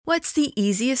What's the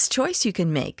easiest choice you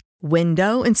can make?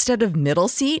 Window instead of middle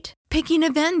seat? Picking a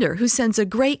vendor who sends a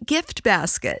great gift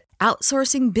basket?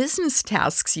 Outsourcing business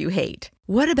tasks you hate?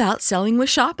 What about selling with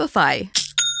Shopify?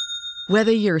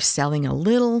 Whether you're selling a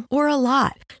little or a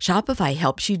lot, Shopify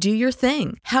helps you do your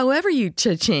thing, however you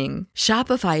cha-ching.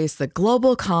 Shopify is the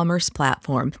global commerce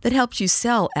platform that helps you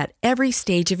sell at every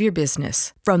stage of your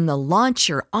business. From the launch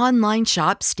your online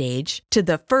shop stage to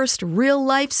the first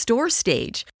real-life store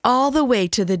stage, all the way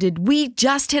to the did we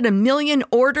just hit a million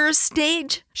orders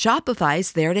stage.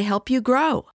 Shopify's there to help you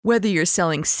grow. Whether you're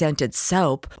selling scented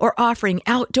soap or offering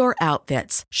outdoor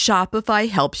outfits, Shopify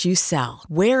helps you sell.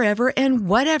 Wherever and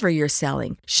whatever you're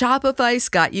selling, Shopify's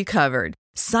got you covered.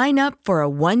 Sign up for a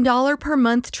 $1 per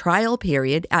month trial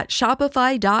period at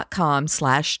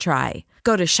shopify.com/try.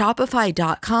 Go to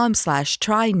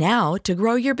shopify.com/try now to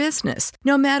grow your business,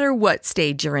 no matter what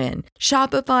stage you're in.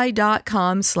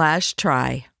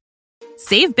 Shopify.com/try.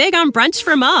 Save big on brunch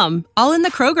for mom, all in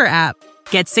the Kroger app.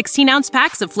 Get 16-ounce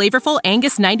packs of flavorful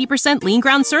Angus 90% lean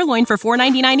ground sirloin for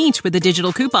 $4.99 each with a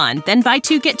digital coupon. Then buy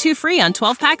 2, get 2 free on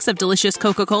 12 packs of delicious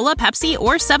Coca-Cola, Pepsi,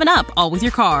 or 7-Up, all with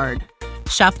your card.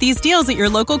 Shop these deals at your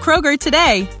local Kroger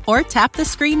today, or tap the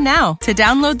screen now to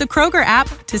download the Kroger app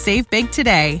to save big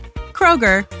today.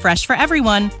 Kroger, fresh for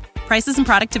everyone. Prices and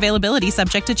product availability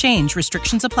subject to change.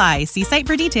 Restrictions apply. See site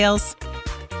for details.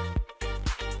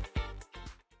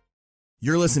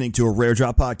 You're listening to a Rare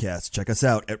Drop podcast. Check us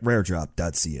out at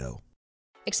raredrop.co.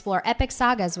 Explore epic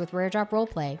sagas with Rare Drop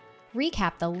Roleplay.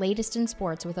 Recap the latest in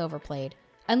sports with Overplayed.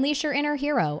 Unleash your inner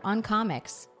hero on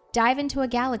comics. Dive into a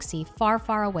galaxy far,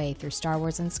 far away through Star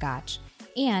Wars and Scotch.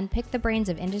 And pick the brains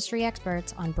of industry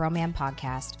experts on Broman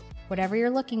Podcast. Whatever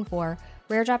you're looking for,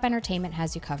 Rare Drop Entertainment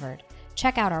has you covered.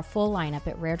 Check out our full lineup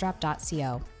at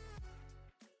raredrop.co.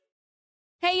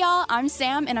 Hey y'all, I'm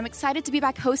Sam, and I'm excited to be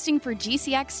back hosting for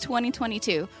GCX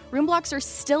 2022. Room blocks are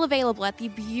still available at the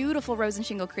beautiful Rose and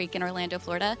Shingle Creek in Orlando,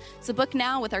 Florida. So book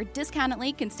now with our discounted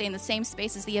link and stay in the same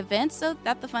space as the event so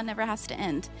that the fun never has to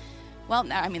end. Well,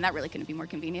 I mean, that really couldn't be more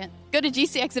convenient. Go to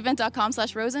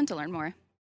gcxevent.com/Rosen to learn more.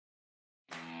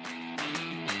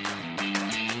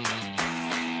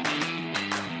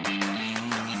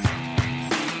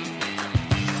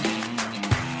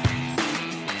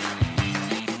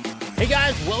 Hey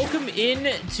guys, welcome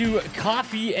in to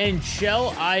Coffee and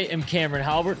Shell. I am Cameron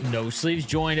Halbert, no sleeves,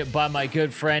 joined by my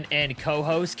good friend and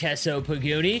co-host Kesso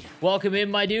Paguni. Welcome in,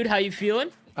 my dude. How you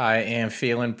feeling? I am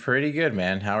feeling pretty good,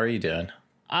 man. How are you doing?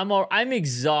 I'm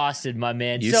exhausted, my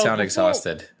man. You sound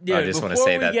exhausted. Dude, I just want to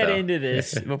say that,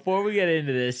 Before we get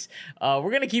into this, we're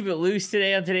going to keep it loose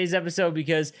today on today's episode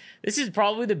because this is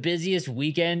probably the busiest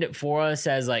weekend for us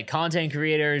as like content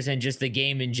creators and just the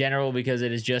game in general because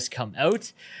it has just come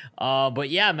out. But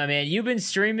yeah, my man, you've been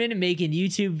streaming and making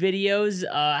YouTube videos.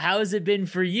 How has it been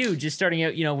for you just starting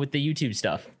out, with the YouTube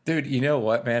stuff? Dude, you know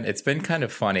what, man? It's been kind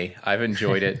of funny. I've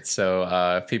enjoyed it.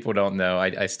 So if people don't know,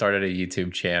 I started a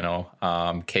YouTube channel,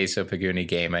 Kesso Paguni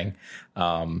Gaming.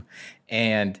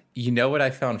 And you know what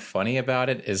I found funny about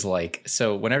it is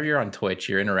so whenever you're on Twitch,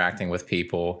 you're interacting with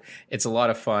people. It's a lot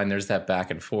of fun. There's that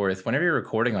back and forth. Whenever you're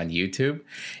recording on YouTube,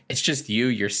 it's just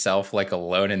yourself,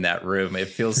 alone in that room. It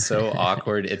feels so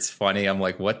awkward. It's funny. I'm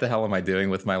like, what the hell am I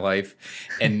doing with my life?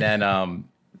 And then,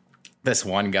 this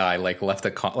one guy left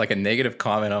a negative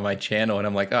comment on my channel, and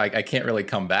I'm like, oh, I can't really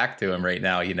come back to him right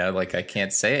now, I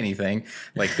can't say anything.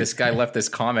 This guy left this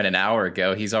comment an hour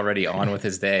ago. He's already on with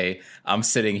his day. I'm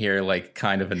sitting here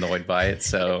kind of annoyed by it.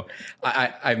 So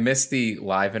I miss the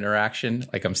live interaction.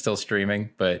 I'm still streaming,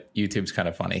 but YouTube's kind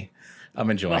of funny. I'm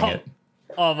enjoying it.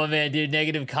 Oh, my man, dude,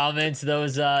 negative comments,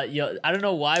 those, I don't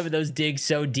know why, but those dig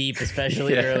so deep,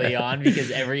 especially early on,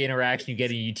 because every interaction you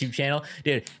get on your YouTube channel.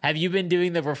 Dude, have you been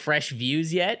doing the refresh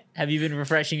views yet? Have you been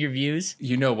refreshing your views?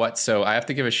 You know what? So I have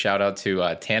to give a shout out to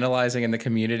Tantalizing in the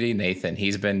community, Nathan.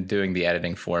 He's been doing the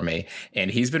editing for me,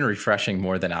 and he's been refreshing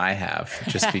more than I have,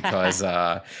 just because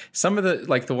some of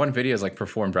the one video is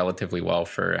performed relatively well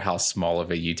for how small of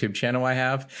a YouTube channel I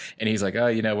have. And he's like, oh,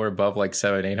 we're above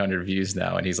 700-800 views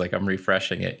now. And he's like, I'm refreshing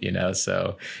it,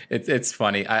 so it's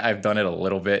funny. I've done it a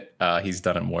little bit. He's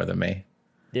done it more than me.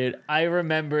 Dude, I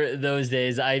remember those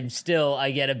days. I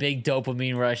get a big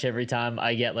dopamine rush every time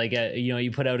I get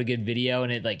you put out a good video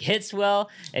and it hits well.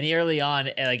 And early on,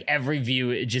 every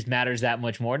view, it just matters that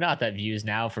much more. Not that views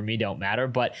now for me don't matter,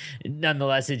 but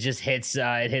nonetheless, it just hits.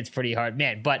 It hits pretty hard,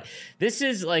 man. But this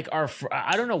is I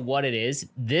don't know what it is.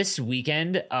 This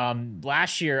weekend,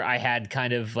 last year I had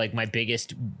kind of my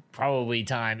biggest probably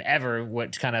time ever,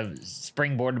 what kind of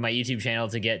springboarded my YouTube channel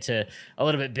to get to a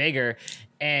little bit bigger.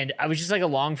 And I was just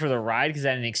along for the ride because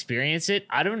I didn't experience it.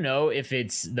 I don't know if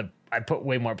it's put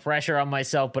way more pressure on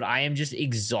myself, but I am just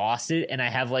exhausted, and I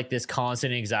have like this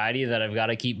constant anxiety that I've got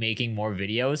to keep making more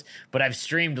videos. But I've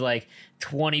streamed like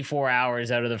 24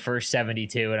 hours out of the first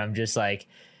 72, and I'm just like,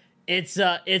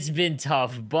 it's been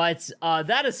tough. But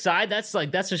that aside, that's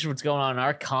just what's going on in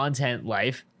our content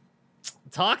life.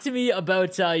 Talk to me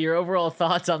about your overall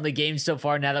thoughts on the game so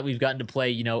far, now that we've gotten to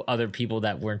play, other people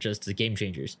that weren't just the game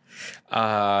changers.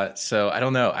 So I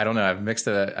don't know. I've mixed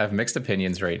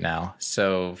opinions right now.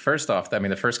 So first off, I mean,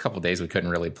 the first couple of days we couldn't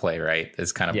really play, right?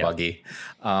 It's kind of buggy.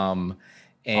 And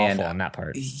awful on that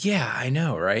part. Yeah, I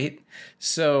know, right?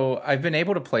 So I've been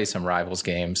able to play some Rivals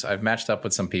games. I've matched up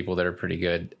with some people that are pretty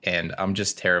good, and I'm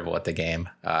just terrible at the game.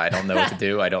 I don't know what to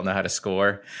do. I don't know how to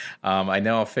score. I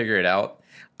know I'll figure it out.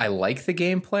 I like the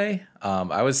gameplay.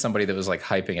 I was somebody that was like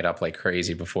hyping it up like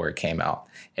crazy before it came out,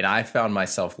 and I found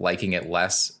myself liking it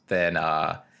less than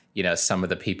some of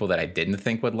the people that I didn't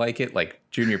think would like it. Like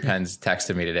Junior Penn's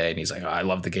texted me today, and he's like, "Oh, I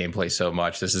love the gameplay so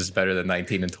much. This is better than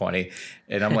 19 and 20."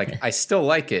 And I'm like, I still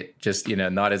like it, just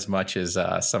not as much as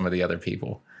some of the other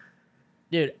people.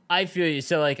 Dude, I feel you.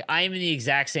 So like, I'm in the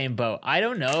exact same boat. I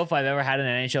don't know if I've ever had an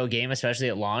NHL game, especially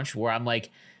at launch, where I'm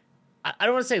like, I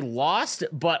don't want to say lost,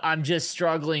 but I'm just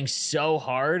struggling so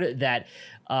hard that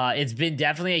it's been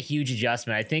definitely a huge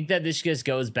adjustment. I think that this just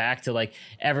goes back to like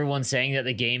everyone saying that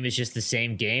the game is just the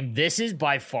same game. This is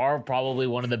by far probably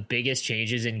one of the biggest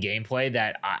changes in gameplay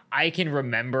that I can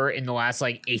remember in the last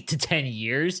like 8 to 10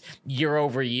 years, year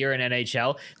over year in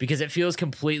NHL, because it feels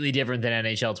completely different than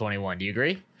NHL 21. Do you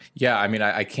agree? Yeah, I mean,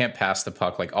 I can't pass the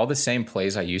puck. Like all the same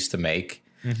plays I used to make,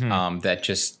 that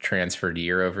just transferred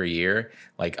year over year.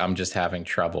 Like I'm just having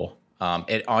trouble.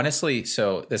 It honestly,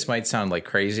 so this might sound like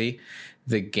crazy.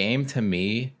 The game to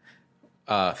me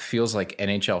feels like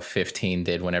NHL 15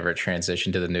 did whenever it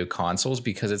transitioned to the new consoles,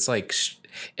 because it's like,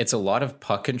 it's a lot of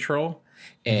puck control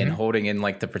and holding in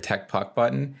like the protect puck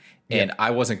button. And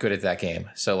I wasn't good at that game.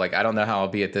 So like, I don't know how I'll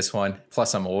be at this one.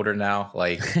 Plus I'm older now.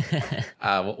 Like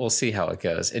we'll see how it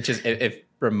goes. It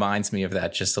reminds me of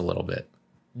that just a little bit.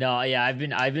 No, yeah,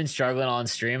 I've been struggling on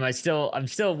stream. I'm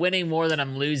still winning more than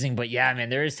I'm losing, but yeah, man,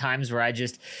 there is times where I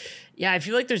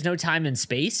feel like there's no time and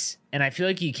space, and I feel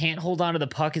like you can't hold on to the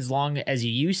puck as long as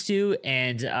you used to,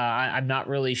 and I'm not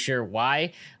really sure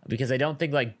why, because I don't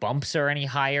think like bumps are any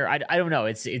higher. I don't know.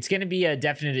 It's going to be a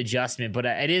definite adjustment, but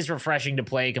it is refreshing to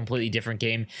play a completely different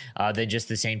game than just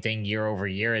the same thing year over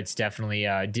year. It's definitely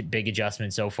a big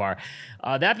adjustment so far.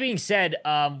 That being said,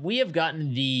 we have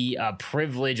gotten the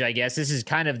privilege, I guess. This is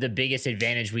kind of the biggest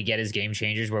advantage we get as game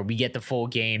changers, where we get the full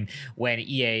game when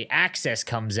EA Access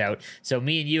comes out. So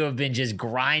me and you have been just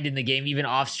grinding the game, even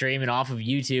off stream and off of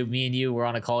YouTube. Me and you were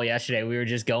on a call yesterday. We were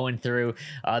just going through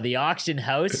the auction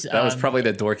house. That was probably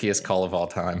the dorkiest call of all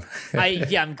time.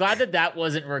 I'm glad that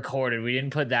wasn't recorded. We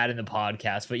didn't put that in the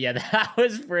podcast, but yeah, that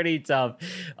was pretty tough.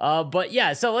 But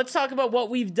yeah, so let's talk about what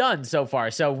we've done so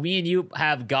far. So me and you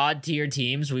have God tier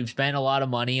teams. We've spent a lot of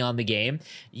money on the game.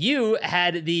 You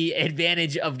had the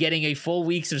advantage of getting a full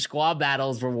weeks of squad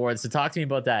battles rewards. So talk to me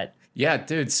about that. Yeah,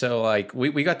 dude. So like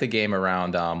we got the game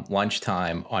around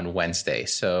lunchtime on Wednesday.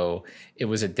 So it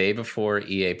was a day before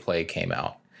EA Play came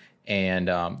out. And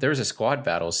there was a squad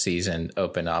battles season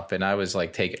open up, and I was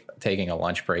like taking a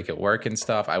lunch break at work and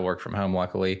stuff. I work from home,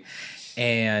 luckily.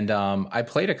 And I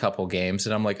played a couple games,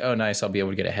 and I'm like, oh, nice. I'll be able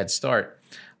to get a head start.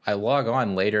 I log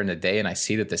on later in the day, and I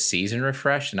see that the season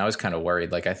refreshed, and I was kind of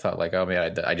worried. Like I thought, like, oh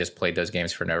man, I just played those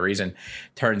games for no reason.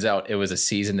 Turns out it was a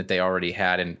season that they already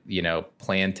had and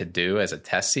planned to do as a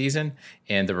test season,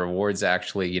 and the rewards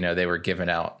actually, they were given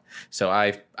out. So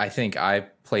I think I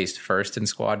placed first in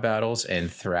squad battles, and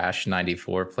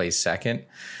Thrash94 placed second.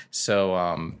 So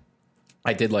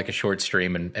I did like a short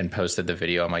stream and posted the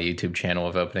video on my YouTube channel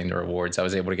of opening the rewards. I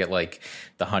was able to get like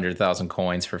the 100,000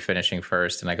 coins for finishing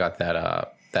first, and I got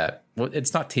that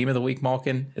it's not team of the week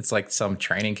Malkin. It's like some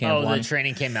training camp. The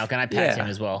training camp Malkin. I packed him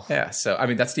as well. Yeah. So I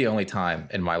mean, that's the only time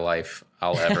in my life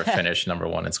I'll ever finish number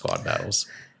one in squad battles.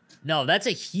 No, that's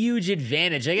a huge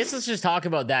advantage. I guess let's just talk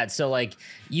about that. So like,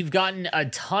 you've gotten a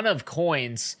ton of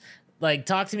coins. Like,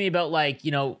 talk to me about like,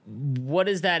 what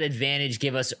does that advantage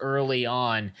give us early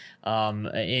on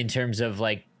in terms of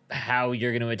like how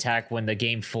you're going to attack when the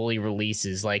game fully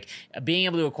releases? Like, being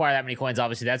able to acquire that many coins,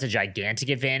 obviously that's a gigantic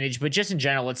advantage, but just in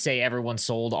general, let's say everyone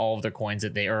sold all of their coins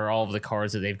or all of the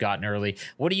cards that they've gotten early.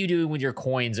 What are you doing with your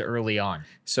coins early on?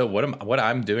 So what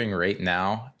I'm doing right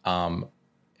now,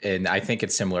 and I think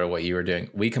it's similar to what you were doing.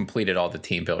 We completed all the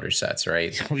team builder sets,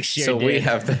 right? We sure did. We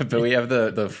have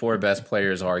the four best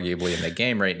players arguably in the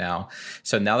game right now.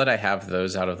 So now that I have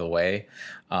those out of the way,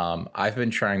 I've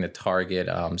been trying to target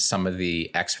some of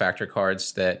the X Factor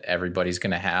cards that everybody's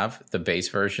going to have, the base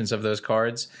versions of those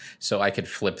cards, so I could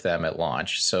flip them at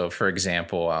launch. So, for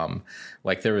example,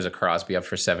 like there was a Crosby up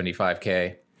for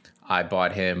 75K. I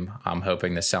bought him. I'm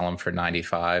hoping to sell him for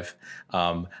 95.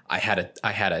 I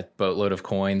had a boatload of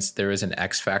coins. There is an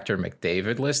X Factor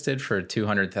McDavid listed for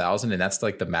 200,000, and that's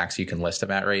like the max you can list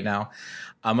him at right now.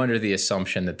 I'm under the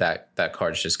assumption that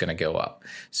card's just going to go up.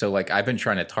 So like I've been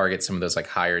trying to target some of those like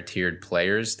higher tiered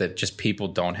players that just people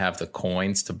don't have the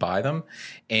coins to buy them,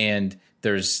 and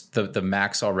there's the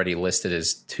max already listed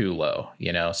is too low,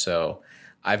 so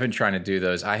I've been trying to do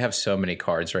those. I have so many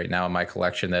cards right now in my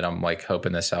collection that I'm like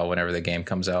hoping to sell whenever the game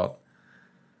comes out.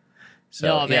 So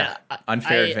no, man, yeah,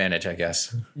 unfair advantage, I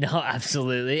guess. No,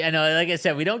 absolutely. I know, like I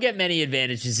said, we don't get many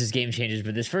advantages as game changes,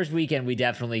 but this first weekend we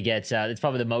definitely get. It's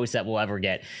probably the most that we'll ever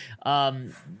get.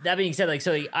 That being said,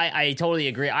 I totally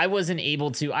agree. I wasn't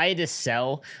able to. I had to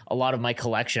sell a lot of my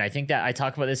collection. I think that I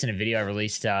talked about this in a video I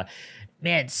released.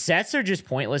 Man, sets are just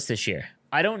pointless this year.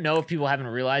 I don't know if people haven't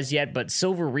realized yet, but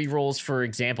silver rerolls, for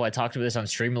example, I talked about this on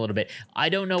stream a little bit. I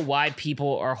don't know why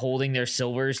people are holding their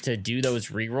silvers to do those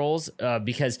rerolls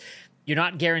because you're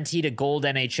not guaranteed a gold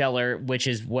NHLer, which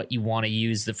is what you want to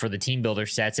use for the team builder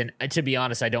sets. And to be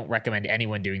honest, I don't recommend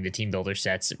anyone doing the team builder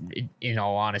sets. In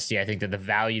all honesty, I think that the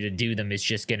value to do them is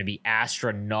just going to be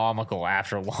astronomical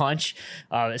after launch,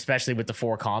 especially with the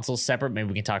 4 consoles separate. Maybe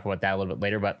we can talk about that a little bit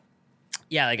later, but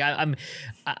yeah, like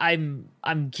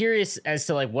I'm curious as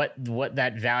to like what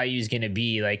that value is going to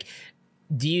be. Like,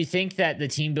 do you think that the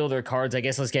team builder cards? I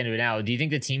guess let's get into it now. Do you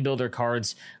think the team builder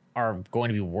cards are going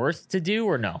to be worth to do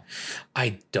or no?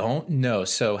 I don't know.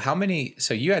 So how many?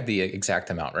 So you had the exact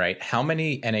amount, right? How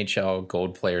many NHL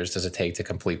gold players does it take to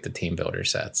complete the team builder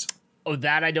sets? Oh,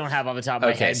 that I don't have off the top of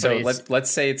my head. Okay, so let's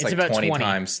say it's like 20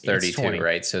 times 32, 20.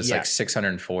 right? So it's like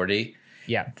 640.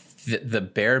 Yeah. The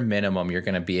bare minimum you're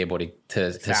going to be able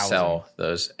to sell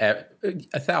those at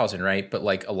 1,000, right? But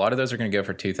like a lot of those are going to go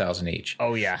for 2,000 each.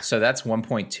 Oh yeah. So that's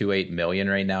 1.28 million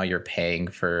right now. You're paying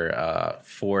for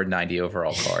 4 90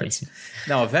 overall cards.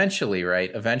 Now, eventually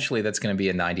that's going to be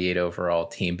a 98 overall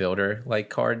team builder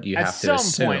like card. You have to assume. At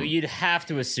some point, you'd have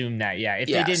to assume that. Yeah, if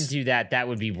they didn't do that, that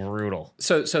would be brutal.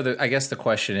 So I guess the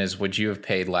question is, would you have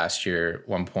paid last year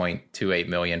 1.28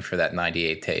 million for that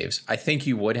 98 Taves? I think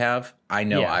you would have. I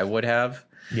know I would have.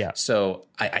 Yeah. So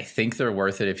I think they're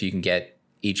worth it if you can get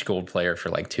each gold player for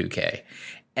like 2K.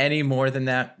 Any more than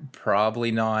that, probably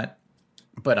not.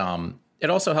 But it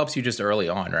also helps you just early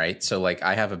on, right? So like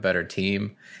I have a better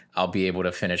team. I'll be able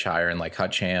to finish higher in like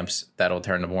hut champs. That'll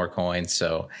turn to more coins.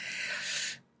 So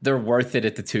they're worth it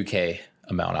at the 2K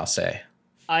amount, I'll say.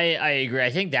 I agree.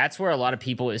 I think that's where a lot of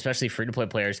people, especially free-to-play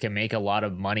players, can make a lot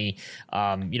of money.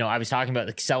 I was talking about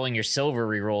like selling your silver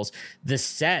rerolls. The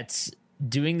sets,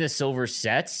 doing the silver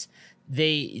sets,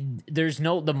 the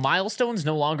milestones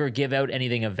no longer give out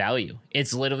anything of value.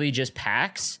 It's literally just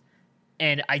packs.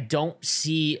 And I don't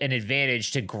see an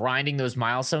advantage to grinding those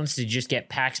milestones to just get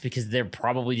packs because they're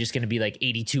probably just going to be like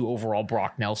 82 overall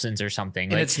Brock Nelsons or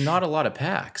something. And it's not a lot of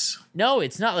packs. No,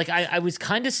 it's not. Like I was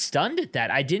kind of stunned at that.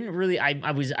 I didn't really.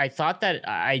 I thought that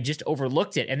I just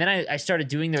overlooked it, and then I started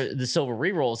doing the silver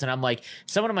rerolls, and I'm like,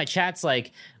 someone in my chat's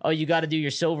like, "Oh, you got to do your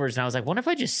silvers," and I was like, "What if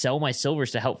I just sell my silvers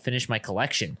to help finish my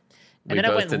collection?" And then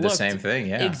I went and looked. The same thing,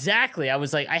 yeah. Exactly. I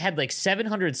was like, I had like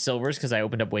 700 silvers because I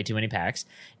opened up way too many packs,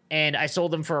 and I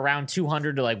sold them for around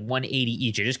 200 to like 180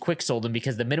 each. I just quick sold them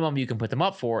because the minimum you can put them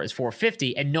up for is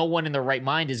 450, and no one in their right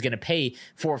mind is going to pay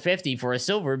 450 for a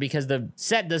silver because the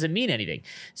set doesn't mean anything.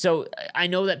 So I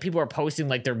know that people are posting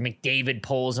like their McDavid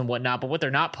polls and whatnot, but what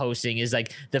they're not posting is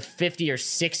like the 50 or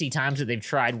 60 times that they've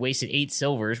tried, wasted 8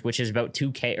 silvers, which is about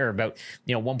 2K or about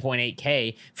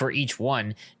 1.8K for each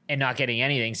one, and not getting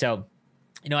anything. So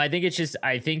I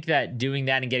think that doing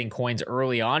that and getting coins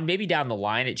early on, maybe down the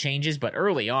line it changes, but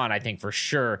early on, I think for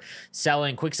sure,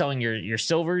 quick selling your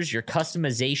silvers, your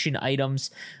customization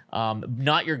items,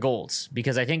 not your golds,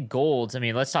 because I think golds,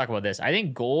 let's talk about this. I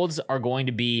think golds are going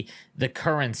to be the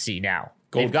currency now.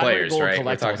 Gold players, right?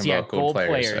 We're talking about gold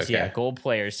players. Okay. Yeah, gold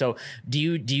players. So do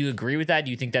you agree with that?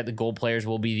 Do you think that the gold players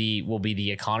will be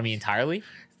the economy entirely?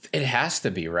 It has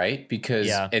to be, right? Because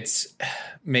it's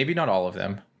maybe not all of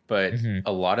them, but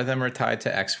a lot of them are tied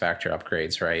to X Factor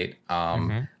upgrades, right?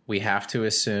 We have to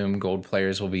assume gold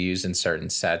players will be used in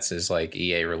certain sets as like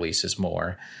EA releases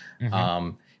more.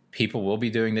 People will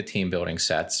be doing the team building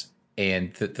sets.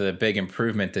 And the big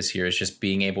improvement this year is just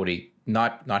being able to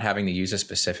not having to use a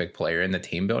specific player in the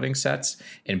team building sets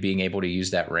and being able to use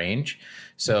that range.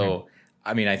 So,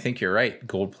 I think you're right.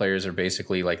 Gold players are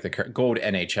basically like gold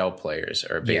NHL players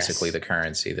are basically the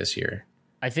currency this year.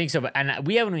 I think so, and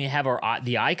we haven't even have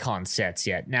the icon sets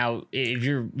yet. Now, if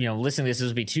you're listening to this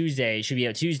will be Tuesday. It should be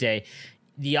out Tuesday.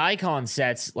 The icon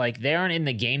sets, like, they aren't in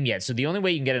the game yet, so the only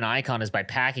way you can get an icon is by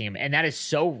packing them, and that is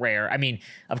so rare. I mean,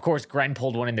 of course, Gren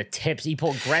pulled one in the tips. He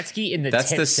pulled Gretzky in the tips.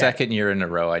 That's the second year in a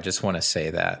row. I just want to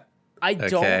say that. I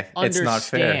don't understand. It's not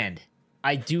fair.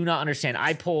 I do not understand.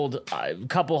 I pulled a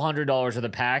couple $100 of the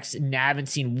packs and haven't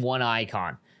seen one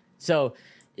icon. So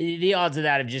the odds of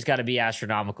that have just got to be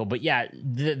astronomical. But yeah,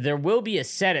 there will be a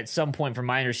set at some point, from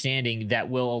my understanding, that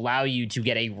will allow you to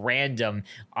get a random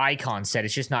icon set.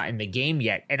 It's just not in the game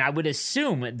yet. And I would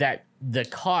assume that the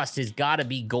cost has got to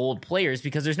be gold players,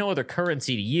 because there's no other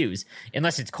currency to use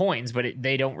unless it's coins, but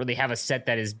they don't really have a set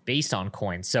that is based on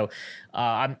coins. So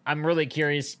I'm really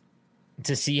curious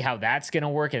to see how that's going to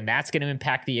work, and that's going to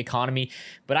impact the economy.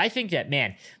 But I think that,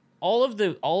 man, all of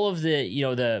the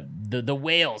the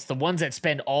whales, the ones that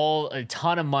spend a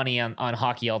ton of money on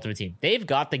Hockey Ultimate Team, they've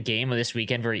got the game this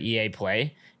weekend for EA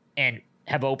Play and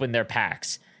have opened their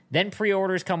packs. Then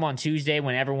pre-orders come on Tuesday,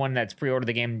 when everyone that's pre-ordered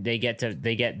the game,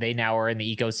 they now are in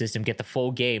the ecosystem, get the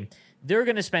full game. They're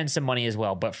going to spend some money as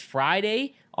well. But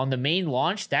Friday on the main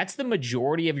launch, that's the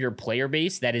majority of your player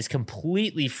base that is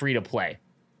completely free to play.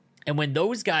 And when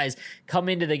those guys come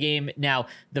into the game, now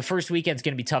the first weekend's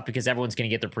going to be tough because everyone's going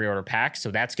to get their pre-order packs.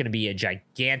 So that's going to be a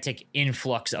gigantic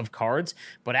influx of cards.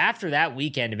 But after that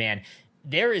weekend, man,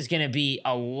 there is going to be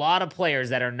a lot of players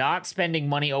that are not spending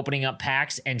money opening up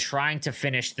packs and trying to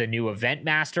finish the new Event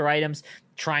Master items,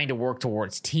 trying to work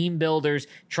towards team builders,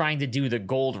 trying to do the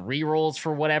gold rerolls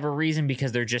for whatever reason,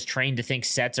 because they're just trained to think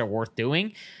sets are worth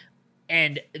doing.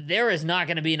 And there is not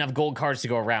going to be enough gold cards to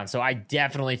go around. So I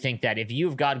definitely think that if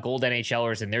you've got gold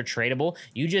NHLers and they're tradable,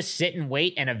 you just sit and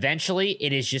wait, and eventually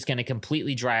it is just going to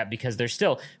completely dry up, because there's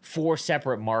still 4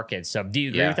 separate markets. So do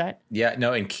you agree with that? Yeah,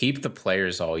 no, and keep the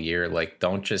players all year. Like,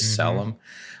 don't just sell them,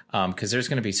 because there's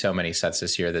going to be so many sets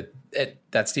this year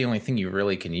that's the only thing you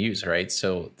really can use, right?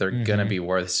 So they're going to be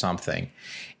worth something.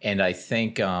 And I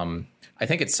think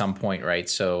at some point, right?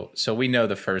 So we know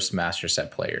the first master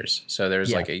set players. So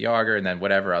there's like a Yager and then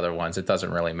whatever other ones. It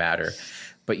doesn't really matter.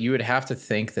 But you would have to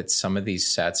think that some of these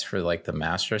sets for like the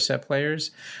master set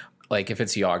players, like if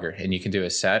it's Yager and you can do a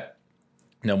set,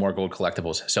 no more gold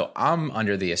collectibles. So I'm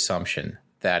under the assumption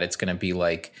that it's going to be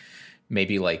like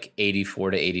maybe like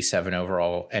 84 to 87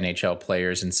 overall NHL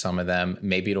players in some of them.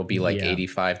 Maybe it'll be like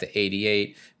 85 to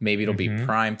 88. Maybe it'll be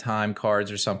prime time cards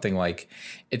or something. Like,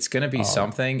 it's going to be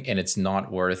something, and it's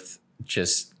not worth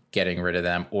just getting rid of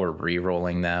them or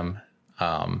re-rolling them.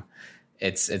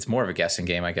 It's more of a guessing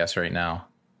game, I guess, right now.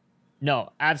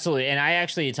 No, absolutely. And I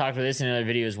actually talked about this in another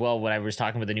video as well when I was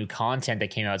talking about the new content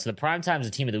that came out. So the Prime Times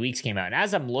of Team of the Weeks came out. And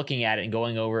as I'm looking at it and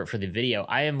going over it for the video,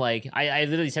 I am like, I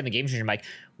literally said in the game stream, I'm like,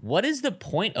 what is the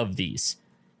point of these?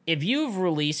 If you've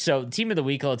released, so Team of the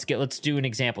Week, let's do an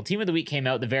example. Team of the Week came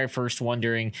out, the very first one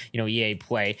during, EA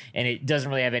Play, and it doesn't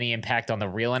really have any impact on the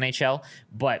real NHL,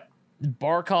 but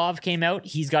Barkov came out.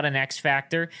 He's got an X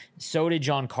Factor. So did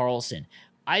John Carlson.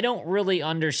 I don't really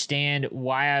understand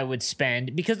why I would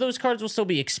spend, because those cards will still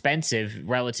be expensive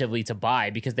relatively to buy,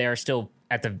 because they are still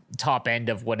at the top end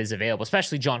of what is available,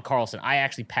 especially John Carlson. I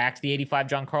actually packed the 85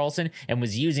 John Carlson and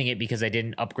was using it because I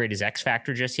didn't upgrade his X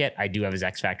Factor just yet. I do have his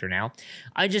X Factor now.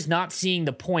 I'm just not seeing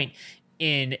the point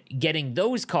in getting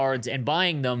those cards and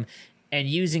buying them and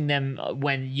using them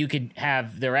when you could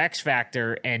have their X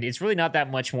Factor, and it's really not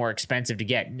that much more expensive to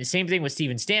get. And the same thing with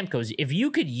Steven Stamkos. If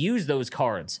you could use those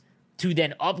cards to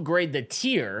then upgrade the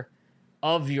tier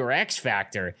of your X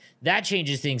Factor, that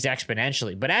changes things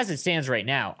exponentially. But as it stands right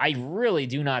now, I really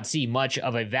do not see much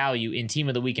of a value in Team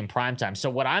of the Week in primetime. So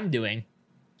what I'm doing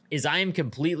is I am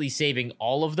completely saving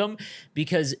all of them,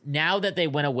 because now that they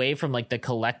went away from like the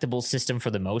collectible system for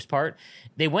the most part,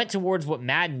 they went towards what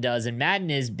Madden does. And Madden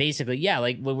is basically,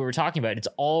 like what we were talking about, it's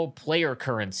all player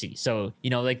currency. So,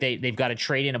 like they've got to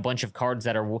trade in a bunch of cards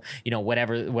that are,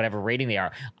 whatever rating they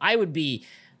are. I would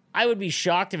be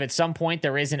shocked if at some point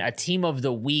there isn't a Team of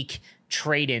the Week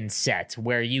trade-in set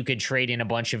where you could trade in a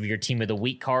bunch of your Team of the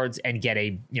Week cards and get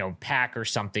a pack or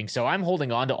something. So I'm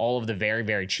holding on to all of the very,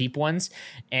 very cheap ones.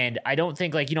 And I don't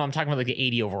think I'm talking about like the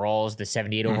 80 overalls, the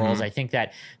 78 overalls. I think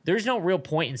that there's no real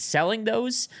point in selling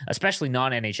those, especially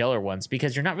non-NHLer ones,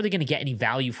 because you're not really going to get any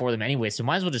value for them anyway. So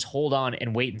might as well just hold on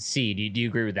and wait and see. Do you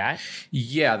agree with that?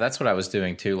 Yeah, that's what I was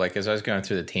doing too. Like as I was going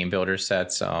through the team builder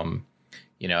sets,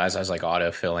 as I was like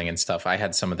auto-filling and stuff, I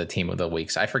had some of the Team of the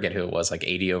Weeks. I forget who it was, like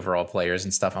 80 overall players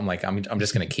and stuff. I'm like, I'm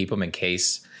just going to keep them in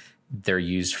case they're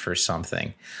used for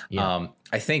something. Yeah.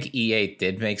 I think EA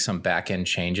did make some back end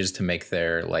changes to make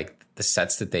their like the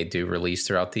sets that they do release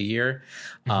throughout the year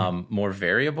more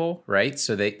variable, right?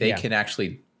 So they can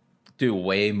actually do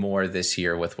way more this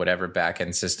year with whatever back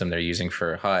end system they're using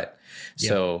for HUT.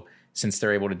 So since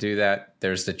they're able to do that,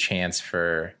 there's the chance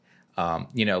for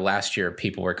last year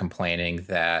people were complaining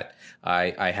that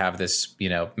I have this,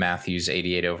 Matthews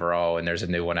 88 overall and there's a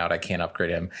new one out. I can't upgrade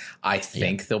him. I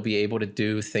think they'll be able to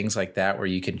do things like that where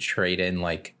you can trade in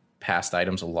like past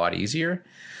items a lot easier.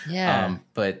 Yeah.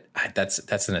 But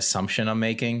that's an assumption I'm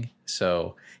making.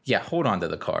 So yeah, hold on to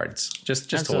the cards.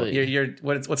 Just hold.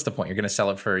 What's the point? You're going to sell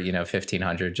it for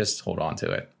 1,500. Just hold on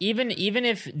to it. Even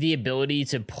if the ability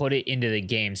to put it into the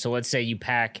game. So let's say you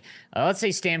pack. Let's say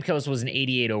Stamkos was an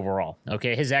 88 overall.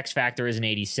 Okay, his X factor is an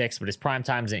 86, but his prime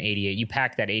time is an 88. You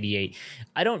pack that 88.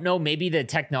 I don't know. Maybe the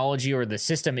technology or the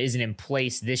system isn't in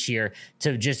place this year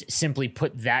to just simply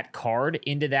put that card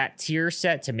into that tier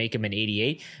set to make him an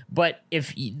 88. But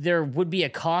if there would be a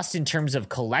cost in terms of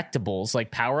collectibles,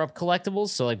 like power up collectibles.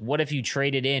 So like, what if you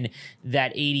traded in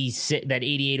that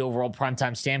 88 overall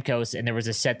primetime Stamkos, and there was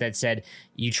a set that said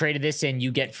you traded this in,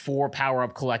 you get 4 power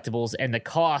up collectibles, and the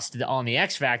cost on the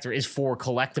X factor is 4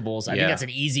 collectibles. I think that's an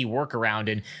easy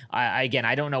workaround. And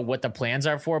I don't know what the plans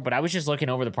are for, but I was just looking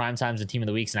over the prime times and team of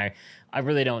the weeks, and I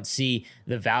really don't see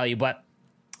the value. But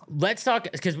let's talk,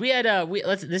 because we had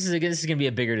this is going to be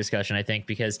a bigger discussion, I think,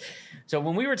 because so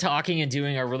when we were talking and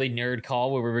doing our really nerd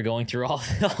call where we were going through all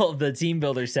of the team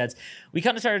builder sets, we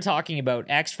kind of started talking about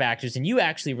X factors, and you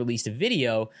actually released a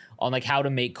video on like how to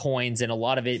make coins, and a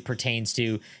lot of it pertains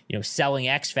to selling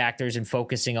X factors and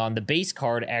focusing on the base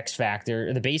card X factor,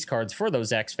 or the base cards for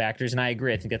those X factors. And I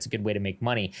agree, I think that's a good way to make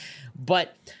money.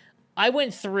 But I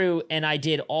went through and I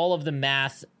did all of the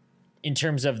math in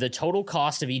terms of the total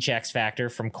cost of each X factor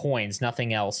from coins,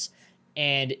 nothing else,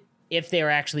 and if they're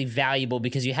actually valuable,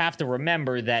 because you have to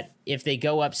remember that if they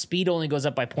go up, speed only goes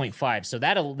up by 0.5. So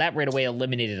that right away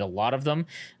eliminated a lot of them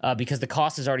because the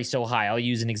cost is already so high. I'll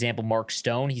use an example, Mark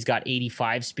Stone. He's got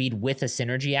 85 speed with a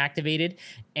synergy activated,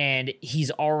 and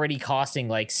he's already costing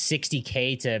like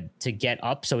 60K to get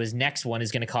up. So his next one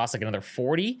is going to cost like another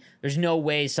 40. There's no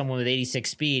way someone with 86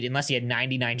 speed, unless he had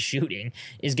 99 shooting,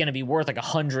 is going to be worth like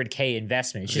 100K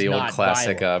investment. It's just the old not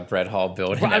classic Brett Hall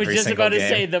build. I was just about to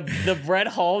say the Brett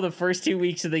Hall, the first 2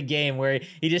 weeks of the game where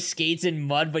he just skates in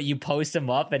mud, but you post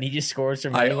him up and he just scores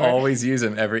from anywhere. I always use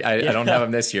him I don't have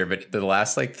him this year, but the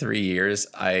last like 3 years,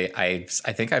 I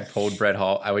think I pulled Brett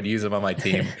Hall. I would use him on my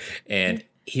team, and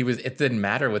it didn't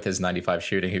matter with his 95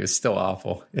 shooting. He was still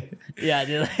awful. Yeah,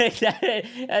 dude, like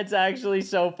that's actually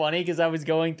so funny, because I was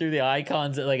going through the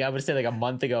icons like I would say like a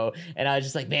month ago, and I was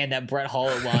just like, man, that Brett Hall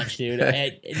at launch, dude,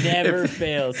 it never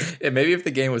fails. Maybe if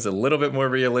the game was a little bit more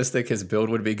realistic, his build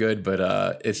would be good,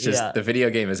 but it's just the video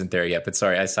game isn't there yet. But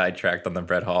sorry, I sidetracked on the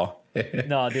Brett Hall.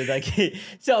 No, dude,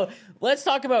 so let's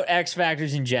talk about X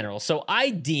factors in general. So I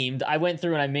went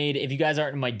through and I made, if you guys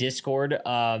aren't in my Discord,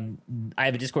 I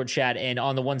have a Discord chat, and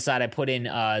on the one side I put in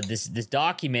this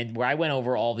document where I went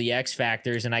over all the X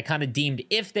factors, and I kind of deemed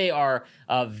if they are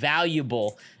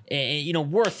valuable,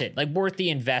 worth it, like worth the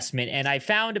investment. And I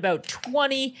found about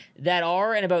 20 that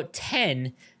are, and about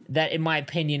 10 that, in my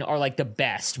opinion, are like the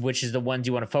best, which is the ones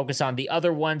you want to focus on. The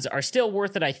other ones are still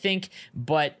worth it, I think,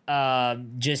 but they're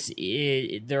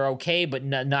okay, but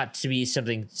not to be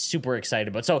something super excited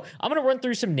about. So I'm going to run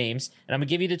through some names, and I'm going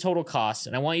to give you the total cost,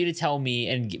 and I want you to tell me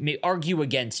and argue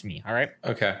against me, all right?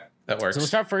 Okay, that works. So we'll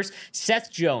start first. Seth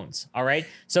Jones, all right?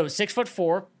 So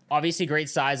 6'4", obviously great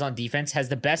size on defense, has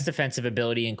the best defensive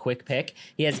ability in quick pick.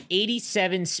 He has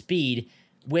 87 speed,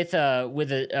 with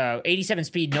a 87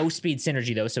 speed, no speed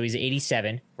synergy though, so he's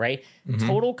 87, right? Mm-hmm.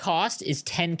 Total cost is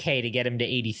 10K to get him to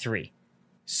 83.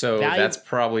 So that's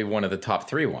probably one of the top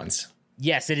 3 ones.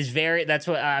 Yes, it is that's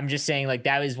what I'm just saying, like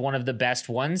that is one of the best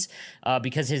ones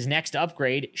because his next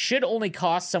upgrade should only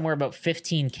cost somewhere about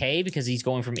 15K because he's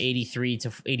going from 83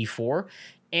 to 84.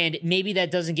 And maybe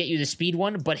that doesn't get you the speed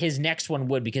one, but his next one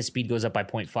would, because speed goes up by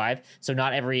 0.5. So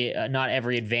not every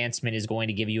advancement is going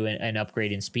to give you an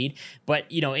upgrade in speed. But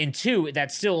in 2,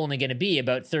 that's still only going to be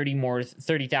about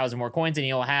 30,000 more coins, and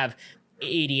he'll have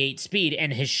 88 speed,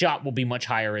 and his shot will be much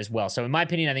higher as well. So in my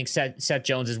opinion, I think Seth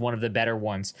Jones is one of the better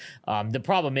ones. The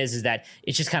problem is that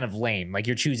it's just kind of lame. Like,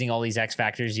 you're choosing all these X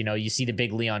factors. You see the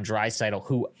big Leon Draisaitl,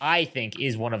 who I think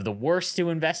is one of the worst to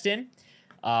invest in.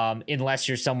 Unless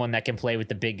you're someone that can play with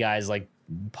the big guys like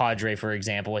Padre, for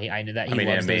example. I know that he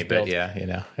loves those builds. Yeah,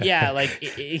 I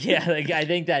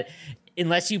think that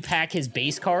unless you pack his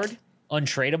base card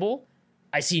untradeable,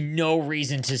 I see no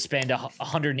reason to spend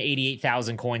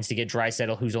 188,000 coins to get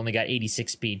Draisaitl, who's only got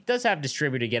 86 speed. Does have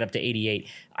distributor to get up to 88.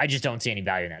 I just don't see any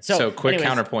value in that. So quick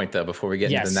counterpoint, though, before we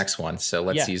get into the next one. So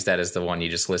let's use that as the one you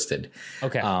just listed.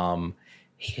 Okay.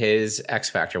 His X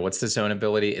Factor, what's the zone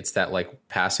ability? It's that, like,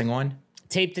 passing one?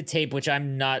 Tape to tape, which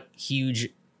I'm not huge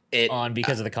on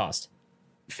because of the cost.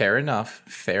 Fair enough.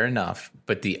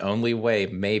 But the only way,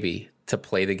 maybe, to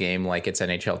play the game like it's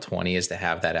NHL 20 is to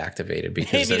have that activated,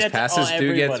 because those passes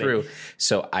do get through.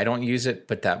 So I don't use it,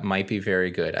 but that might be very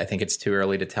good. I think it's too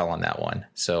early to tell on that one.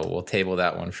 So we'll table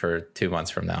that one for 2 months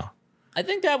from now. I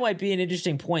think that might be an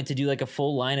interesting point to do like a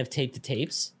full line of tape to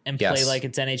tapes and play like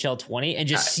it's NHL 20 and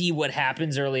just see what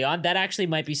happens early on. That actually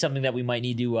might be something that we might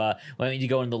need to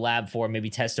go in the lab for, maybe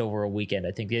test over a weekend.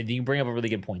 I think you bring up a really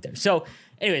good point there. So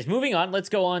anyways, moving on, let's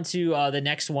go on to the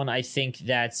next one. I think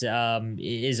that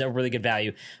is a really good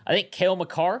value. I think Cale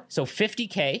Makar, so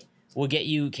 50K will get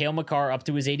you Cale Makar up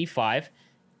to his 85.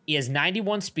 He has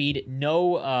 91 speed,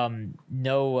 no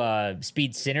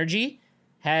speed synergy.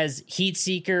 Has Heat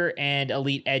Seeker and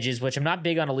Elite Edges, which I'm not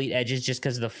big on Elite Edges just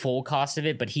because of the full cost of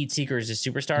it, but Heat Seeker is a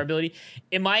superstar ability.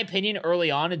 In my opinion,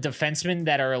 early on, defensemen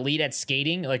that are elite at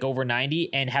skating, like over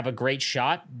 90, and have a great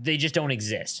shot, they just don't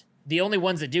exist. The only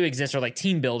ones that do exist are like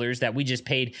team builders that we just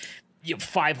paid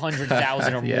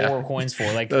 500,000 or more coins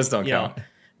for. Like those don't count.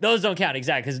 Those don't count,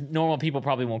 exactly, because normal people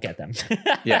probably won't get them.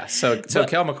 Yeah, so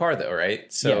Cale Makar, though,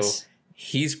 right? So yes.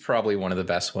 He's probably one of the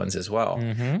best ones as well.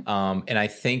 Mm-hmm. And I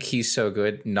think he's so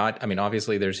good.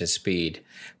 Obviously there's his speed,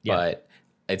 but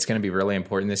it's going to be really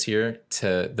important this year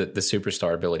to the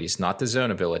superstar abilities, not the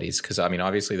zone abilities. Because,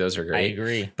 obviously those are great. I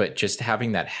agree. But just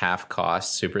having that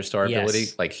half-cost superstar ability,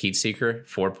 like Heat Seeker,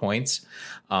 4 points,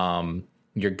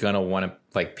 you're going to want to,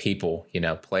 like, people,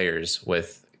 players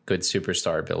with good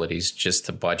superstar abilities just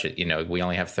to budget. We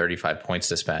only have 35 points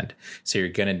to spend. So you're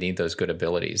going to need those good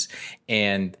abilities.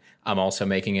 And I'm also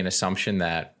making an assumption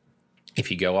that if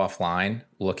you go offline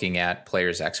looking at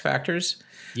players' X factors,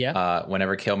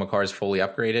 whenever Cale Makar is fully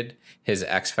upgraded, his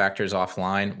X factors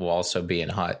offline will also be in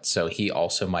HUT. So he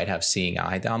also might have Seeing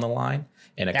Eye down the line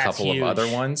and a couple of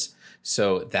other ones.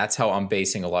 So that's how I'm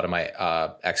basing a lot of my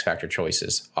X factor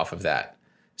choices off of that.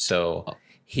 So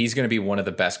he's going to be one of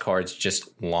the best cards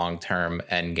just long-term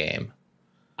end game.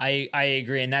 I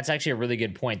agree, and that's actually a really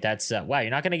good point. That's wow,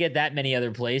 you're not going to get that many other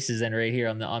places than right here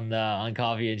on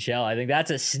Coffee and Shell. I think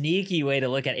that's a sneaky way to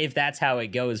look at it, if that's how it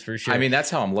goes for sure. That's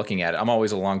how I'm looking at it. I'm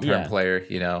always a long-term player,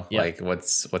 like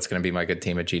what's going to be my good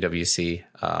team at GWC.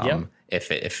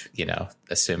 If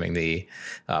assuming the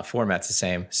format's the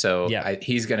same. So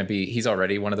he's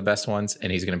already one of the best ones,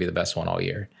 and he's going to be the best one all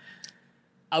year.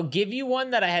 I'll give you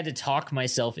one that I had to talk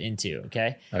myself into.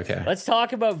 Okay. Let's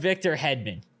talk about Victor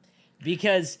Hedman.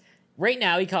 Because right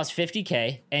now he costs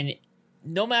 50K, and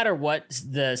no matter what,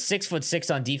 the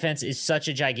 6'6" on defense is such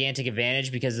a gigantic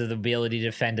advantage because of the ability to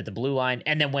defend at the blue line.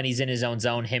 And then when he's in his own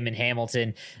zone, him and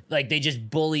Hamilton, like, they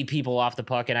just bully people off the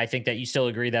puck. And I think that you still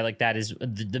agree that, like, that is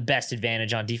the best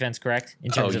advantage on defense, correct? In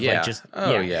terms of like just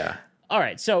All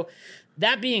right, so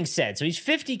that being said, so he's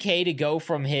 50K to go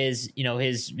from his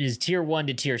tier 1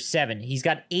 to tier 7. He's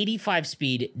got 85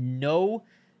 speed, no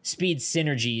speed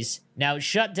synergies. Now,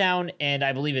 Shutdown and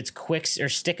I believe it's Quicks or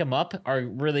Stick 'em Up are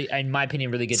really, in my opinion,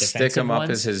 really good defensive Stick 'em ones. Up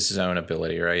is his zone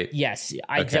ability, right? Yes.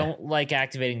 I don't like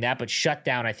activating that, but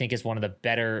Shutdown I think is one of the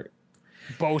better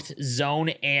both zone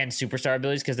and superstar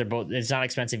abilities because they're both, it's not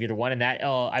expensive either one. And that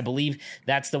I believe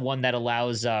that's the one that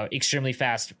allows extremely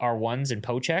fast R1s and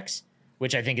pochecks,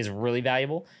 which I think is really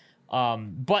valuable.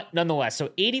 But nonetheless,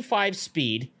 so 85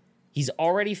 speed, he's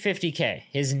already 50K.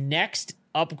 His next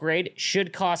upgrade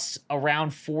should cost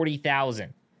around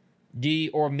 40,000,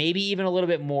 or maybe even a little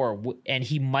bit more, and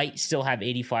he might still have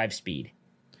 85 speed.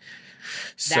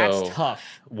 That's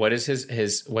tough. What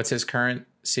is what's his current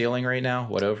ceiling right now?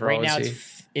 What overall right now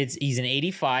is he? He's an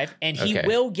 85, and he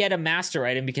will get a master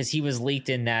item because he was leaked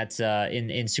in that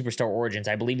in Superstar Origins.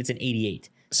 I believe it's an 88.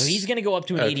 So he's going to go up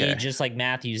to an 88 just like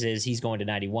Matthews is. He's going to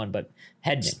 91, but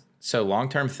Hedman. So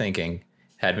long-term thinking,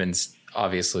 Hedman's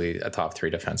obviously a top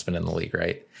 3 defenseman in the league,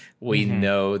 right? We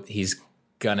know he's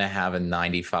going to have a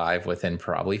 95 within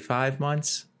probably 5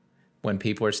 months when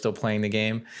people are still playing the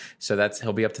game. So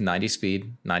he'll be up to 90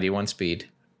 speed, 91 speed,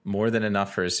 more than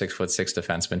enough for a 6'6"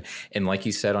 defenseman. And like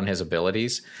you said on his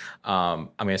abilities, I'm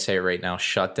going to say it right now,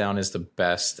 Shutdown is the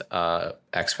best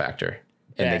X factor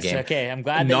in the game. Okay, I'm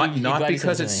glad that not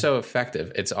because it's so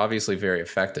effective. It's obviously very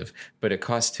effective, but it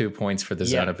costs 2 points for the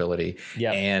zone ability.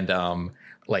 And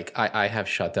like I have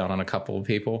shut down on a couple of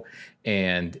people,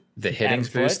 and the hitting's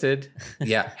boosted.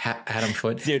 Yeah, Adam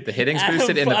Foote. Dude, the hitting's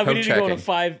boosted in the poke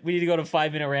checking. We need to go to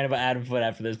 5-minute rant about Adam Foote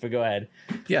after this, but go ahead.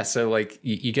 Yeah, so like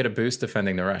you get a boost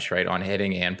defending the rush, right, on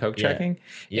hitting and poke checking,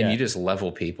 and you just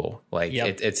level people. Like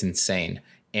it's insane.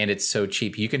 And it's so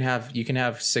cheap. You can have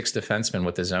 6 defensemen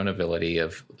with the zone ability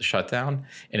of shutdown,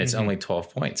 and it's only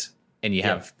 12 points. And you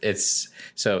have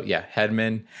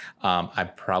Hedman. I'm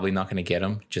probably not going to get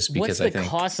him just because I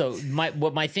think. What's the cost? So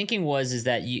what my thinking is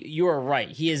that you are right.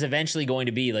 He is eventually going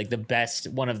to be like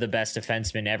one of the best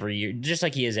defensemen every year, just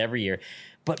like he is every year.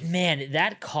 But man,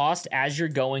 that cost as you're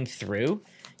going through,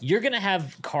 you're going to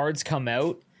have cards come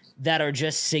out that are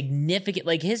just significant.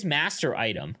 Like his master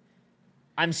item.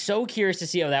 I'm so curious to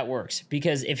see how that works,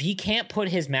 because if he can't put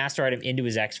his master item into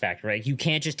his X Factor, right? You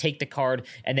can't just take the card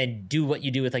and then do what you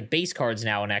do with like base cards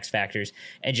now in X Factors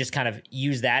and just kind of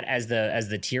use that as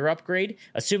the tier upgrade,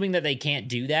 assuming that they can't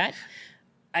do that.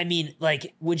 I mean,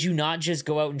 like, would you not just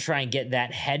go out and try and get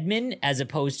that Hedman as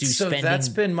opposed to spending? So that's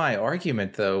been my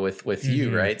argument, though, with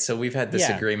you, right? So we've had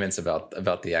disagreements about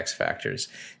the X Factors.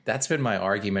 That's been my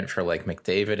argument for like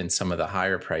McDavid and some of the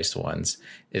higher priced ones,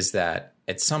 is that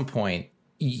at some point,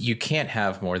 you can't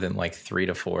have more than like 3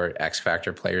 to 4 X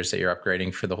Factor players that you're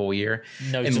upgrading for the whole year,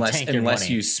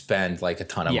 unless you spend like a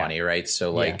ton of money, right?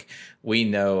 So like we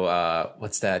know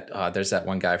what's that? There's that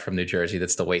one guy from New Jersey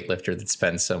that's the weightlifter that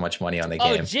spends so much money on the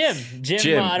game. Oh,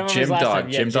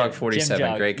 Jim Dog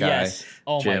 47, great guy. Yes.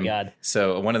 Oh Jim. My God.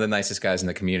 So one of the nicest guys in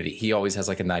the community. He always has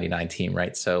like a 99 team,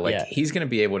 right? So like he's going to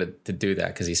be able to do that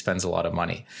because he spends a lot of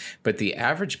money. But the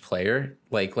average player,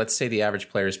 like let's say the average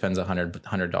player spends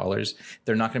 $100,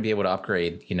 they're not going to be able to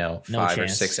upgrade, 5 or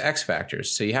 6 X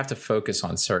Factors. So you have to focus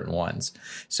on certain ones.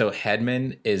 So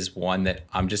Hedman is one that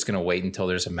I'm just going to wait until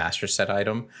there's a master set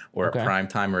item or a prime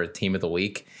time or a team of the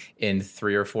week in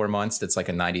 3 or 4 months that's like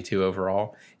a 92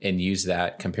 overall, and use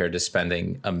that compared to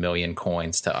spending 1 million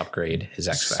coins to upgrade his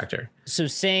X Factor. So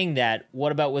saying that,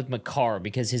 what about with Makar?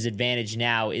 Because his advantage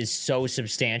now is so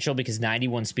substantial, because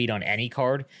 91 speed on any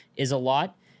card is a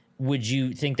lot. Would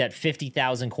you think that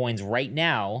 50,000 coins right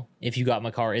now, if you got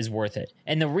Makar, is worth it?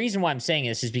 And the reason why I'm saying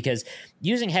this is because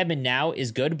using Hedman now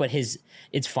is good, but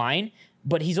it's fine.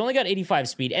 But he's only got 85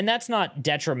 speed, and that's not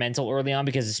detrimental early on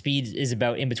because the speed is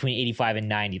about in between 85 and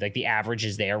 90. Like the average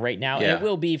is there right now, and it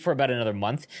will be for about another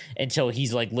month until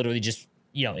he's like literally just,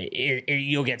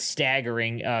 you'll get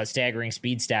staggering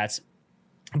speed stats.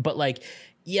 But like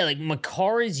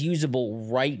Makar is usable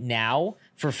right now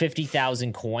for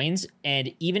 50,000 coins,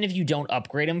 and even if you don't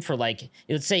upgrade him for like,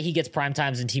 let's say he gets prime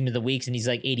times in team of the weeks and he's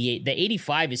like 88, the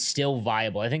 85 is still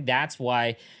viable. I think that's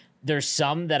why there's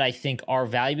some that I think are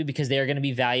valuable, because they are going to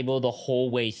be valuable the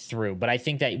whole way through. But I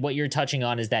think that what you're touching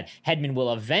on is that Hedman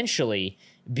will eventually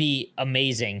be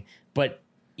amazing, but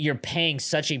you're paying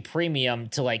such a premium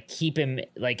to like keep him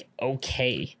like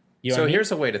okay. So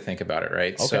here's a way to think about it,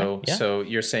 right? Okay. So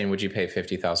you're saying, would you pay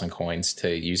 50,000 coins to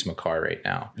use Makar right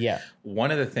now? Yeah. One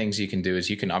of the things you can do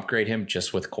is you can upgrade him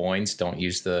just with coins. Don't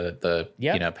use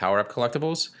the power up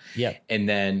collectibles. Yeah. And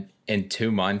then in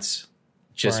 2 months,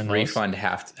 just refund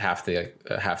half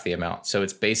the amount. So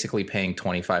it's basically paying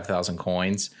 25,000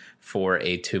 coins for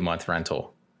a 2-month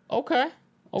rental. Okay.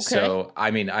 So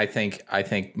I mean, I think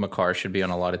Makar should be on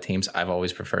a lot of teams. I've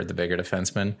always preferred the bigger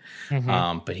defenseman,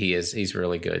 but he's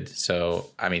really good. So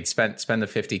I mean, spend the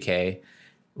 50K,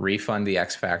 refund the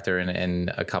X Factor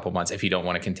in a couple months if you don't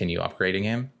want to continue upgrading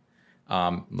him.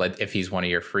 If he's one of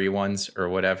your free ones or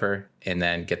whatever, and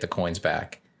then get the coins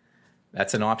back.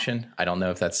 That's an option. I don't know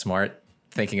if that's smart.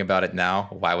 Thinking about it now,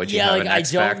 why would you have an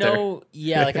X Factor?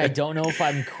 I don't know if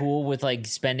I'm cool with like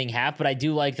spending half, but I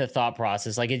do like the thought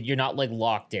process. Like you're not like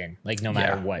locked in, like no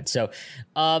matter what. So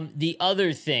the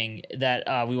other thing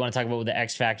that we want to talk about with the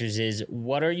X Factors is,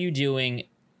 what are you doing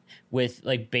with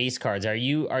like base cards? Are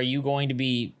you going to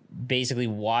be basically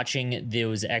watching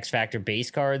those X Factor base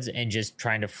cards and just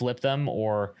trying to flip them,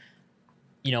 or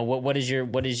what is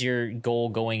your goal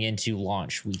going into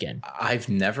launch weekend? I've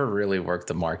never really worked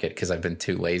the market because I've been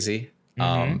too lazy.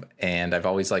 And I've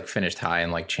always like finished high in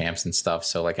like champs and stuff.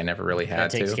 So like I never really had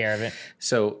to. That takes care of it.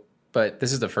 So, but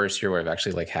this is the first year where I've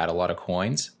actually like had a lot of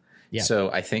coins. Yeah.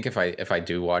 So I think if I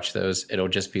do watch those, it'll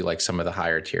just be like some of the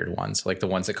higher tiered ones, like the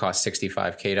ones that cost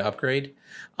 65K to upgrade.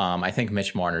 I think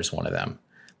Mitch Marner's one of them.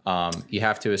 You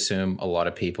have to assume a lot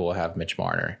of people will have Mitch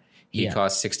Marner. He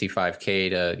costs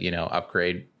 65K to,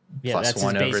 upgrade plus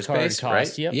one over his base,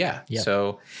 right? Yep. Yeah.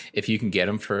 So if you can get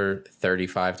him for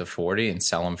 35 to 40 and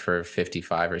sell him for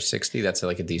 55 or 60, that's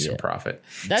like a decent profit.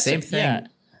 Same thing. Yeah.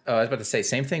 I was about to say,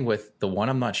 same thing with the one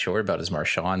I'm not sure about is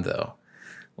Marchand, though.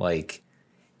 Like,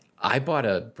 I bought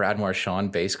a Brad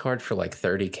Marchand base card for like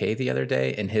 $30K the other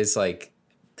day, and his like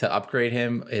to upgrade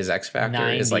him, his X factor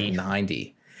is like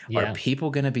 90. Yeah. Are people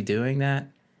going to be doing that?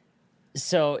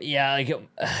 So yeah, like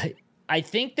I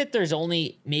think that there's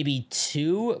only maybe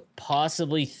 2,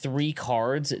 possibly 3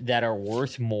 cards that are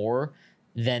worth more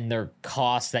than their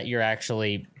cost that you're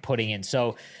actually putting in.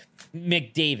 So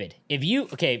McDavid,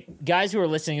 guys who are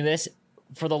listening to this,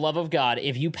 for the love of God,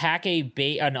 if you pack a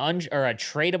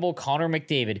tradable Connor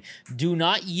McDavid, do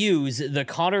not use the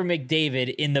Connor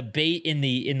McDavid in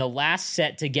the last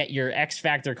set to get your X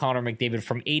Factor Connor McDavid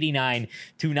from 89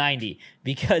 to 90,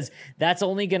 because that's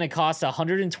only going to cost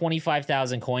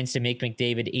 125,000 coins to make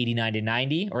McDavid 89 to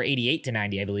 90 or 88 to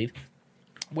 90, I believe.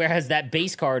 Whereas that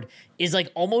base card is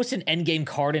like almost an endgame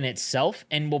card in itself,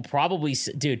 and will probably,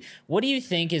 dude, what do you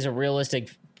think is a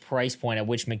realistic price point at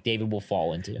which McDavid will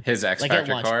fall into? His X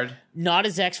Factor card? Not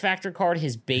his X Factor card,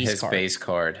 his base card. His base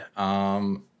card.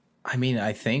 I mean,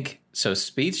 I think so.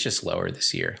 Speed's just lower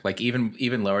this year, like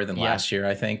even lower than last year,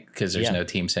 I think, because there's no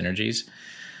team synergies.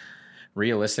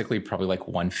 Realistically, probably like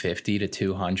 150 to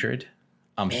 200.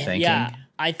 I'm thinking. Yeah,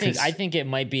 I think it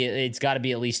might be. It's got to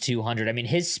be at least 200. I mean,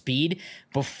 his speed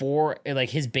before, like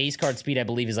his base card speed, I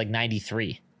believe is like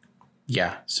 93.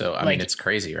 Yeah, so I mean, it's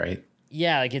crazy, right?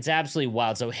 Yeah, like it's absolutely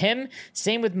wild. So him,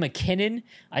 same with McKinnon.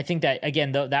 I think that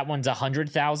again, that one's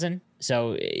 100,000.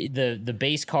 So the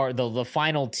base card, the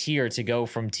final tier to go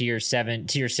from tier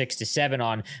 6 to 7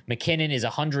 on McKinnon is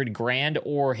 100 grand,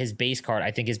 or his base card.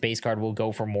 I think his base card will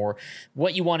go for more.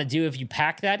 What you want to do if you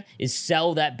pack that is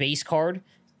sell that base card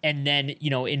and then,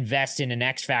 invest in an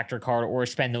X Factor card or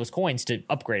spend those coins to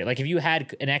upgrade it. Like if you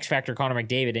had an X Factor Connor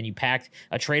McDavid and you packed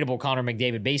a tradable Connor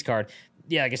McDavid base card,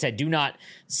 yeah, like I said, do not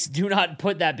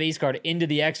put that base card into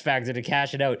the X Factor to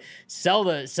cash it out. Sell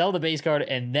the base card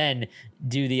and then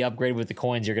do the upgrade with the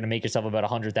coins. You're going to make yourself about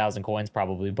 100,000 coins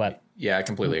probably. But yeah, I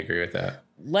completely agree with that.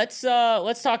 Let's talk.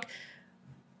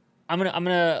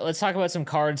 Let's talk about some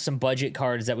cards, some budget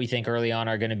cards that we think early on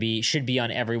should be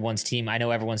on everyone's team. I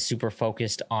know everyone's super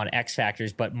focused on X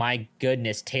Factors, but my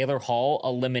goodness, Taylor Hall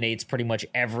eliminates pretty much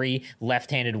every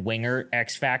left-handed winger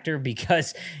X Factor,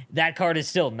 because that card is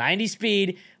still 90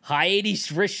 speed, high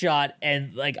 80 wrist shot,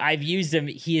 and like I've used him,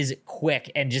 he is quick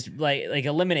and just like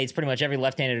eliminates pretty much every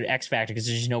left-handed X Factor because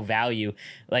there's just no value.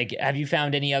 Like, have you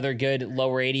found any other good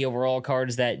lower 80 overall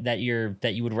cards that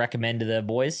you would recommend to the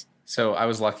boys? So I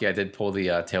was lucky. I did pull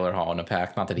the Taylor Hall in a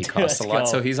pack. Not that he costs a lot.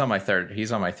 So he's on my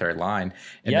third line,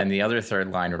 and then the other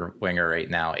third line winger right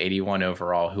now, 81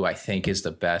 overall, who I think is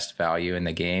the best value in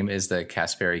the game, is the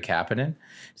Kasperi Kapanen,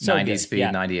 90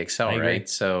 speed, 90 excel. Right.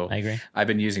 So I agree. I've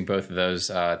been using both of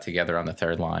those together on the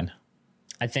third line.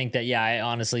 I think that, I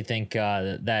honestly think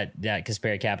that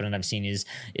Kasperi Kapanen I've seen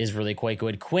is really quite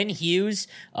good. Quinn Hughes,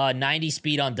 90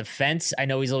 speed on defense. I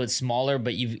know he's a little bit smaller,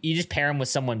 but you just pair him with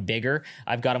someone bigger.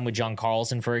 I've got him with John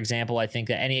Carlson, for example. I think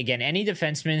that any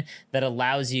defenseman that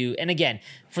allows you, and again,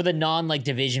 for the non like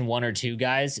Division 1 or 2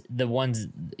 guys,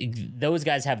 those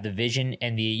guys have the vision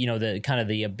and the kind of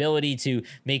the ability to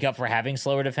make up for having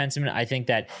slower defensemen. I think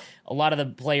that a lot of the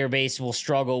player base will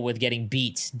struggle with getting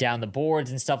beat down the boards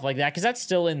and stuff like that, because that's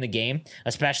still in the game,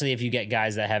 especially if you get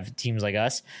guys that have teams like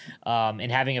us.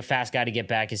 And having a fast guy to get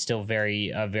back is still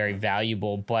very, very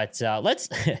valuable. But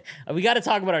we got to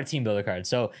talk about our team builder card.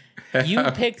 So you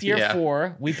picked your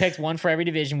 4. We picked one for every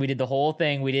division. We did the whole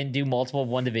thing. We didn't do multiple of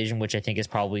one division, which I think is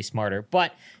probably smarter.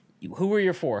 But who were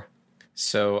your 4?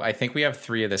 So I think we have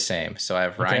 3 of the same. So I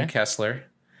have Ryan Kessler.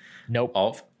 Nope.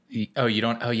 Oh, you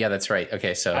don't? Oh, yeah, that's right.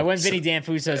 Okay, so I went Vinny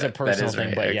Danfuso as a personal thing,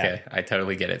 right. But okay, I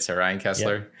totally get it. So Ryan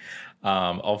Kessler,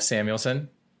 Ulf Samuelsson.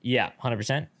 Yeah,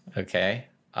 100%. Okay,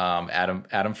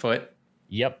 Adam Foote.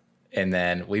 Yep. And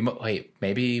then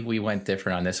maybe we went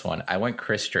different on this one. I went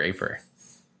Chris Draper.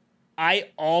 I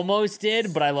almost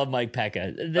did, but I love Mike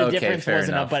Pekka. The difference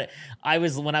wasn't enough. But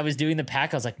when I was doing the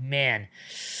pack, I was like, man.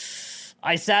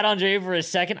 I sat on Draper for a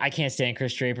second. I can't stand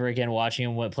Chris Draper again. Watching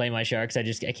him play my Sharks, I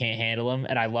can't handle him.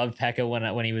 And I loved Pekka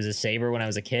when he was a Sabre when I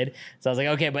was a kid. So I was like,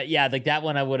 okay, but yeah, like that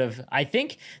one I would have. I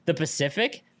think the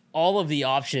Pacific, all of the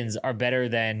options are better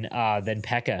than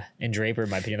Pekka and Draper,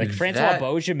 in my opinion. Like Francois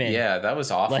Beauchemin. Yeah, that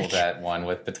was awful. That one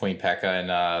between Pekka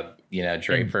and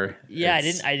Draper. Yeah,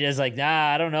 I just like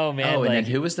I don't know, man. Oh, and then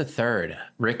who was the third?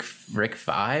 Rick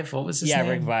Five. What was his name?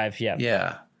 Yeah, Rick Five. Yeah.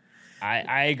 Yeah.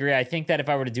 I agree. I think that if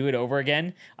I were to do it over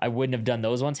again, I wouldn't have done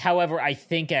those ones. However, I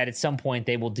think at some point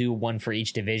they will do one for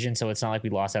each division, so it's not like we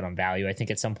lost out on value. I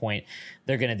think at some point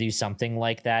they're going to do something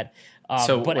like that.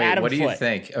 But Adam Foote, do you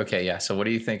think? Okay, yeah. So what do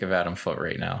you think of Adam Foote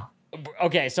right now?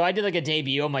 Okay, so I did like a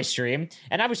debut on my stream,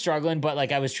 and I was struggling, but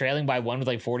like I was trailing by 1 with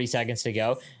like 40 seconds to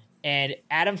go. and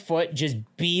Adam Foote just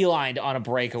beelined on a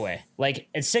breakaway. Like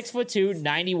at 6'2",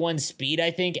 91 speed,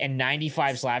 I think, and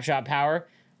 95 slap shot power.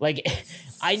 Like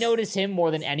I noticed him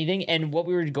more than anything. And what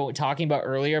we were talking about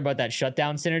earlier about that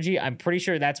shutdown synergy, I'm pretty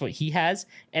sure that's what he has.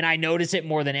 And I notice it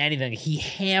more than anything. He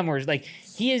hammers. Like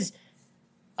he is,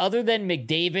 other than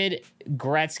McDavid,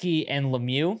 Gretzky, and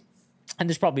Lemieux, and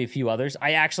there's probably a few others,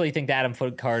 I actually think the Adam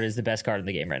Foote card is the best card in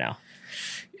the game right now.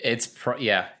 It's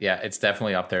it's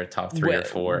definitely up there, top 3 or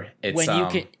 4. It's when you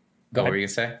can go. What were you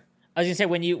gonna say? I was gonna say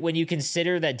when you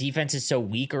consider that defense is so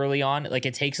weak early on, like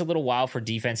it takes a little while for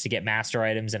defense to get master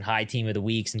items and high team of the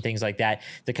weeks and things like that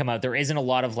to come out. There isn't a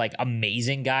lot of like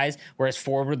amazing guys, whereas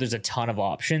forward there's a ton of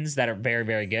options that are very,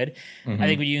 very good. I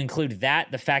think when you include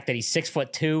that, the fact that he's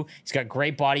 6'2", he's got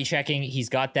great body checking, he's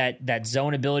got that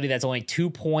zone ability that's only 2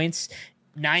 points,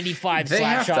 95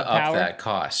 slap shot power. They have to up that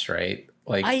cost, right?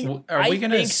 Like, are we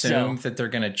going to assume that they're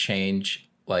going to change,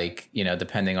 like, you know,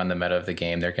 depending on the meta of the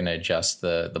game, they're going to adjust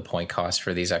the point cost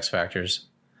for these X factors?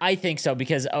 I think so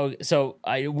because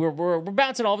we're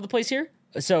bouncing all over the place here.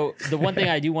 So the one thing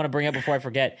I do want to bring up before I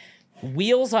forget,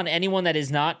 wheels on anyone that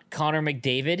is not Connor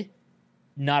McDavid,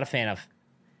 not a fan of.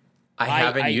 I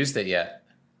haven't used it yet.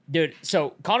 Dude,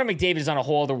 so Connor McDavid is on a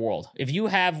whole other world. If you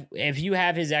have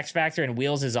his X Factor and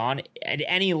Wheels is on at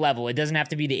any level, it doesn't have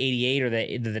to be the 88 or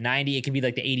the 90. It can be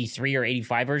like the 83 or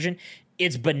 85 version.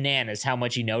 It's bananas how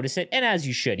much you notice it, and as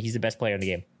you should. He's the best player in the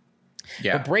game.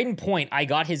 Yeah. But Braden Point, I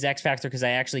got his X Factor because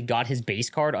I actually got his base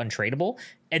card untradeable,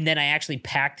 and then I actually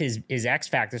packed his X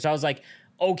Factor. So I was like,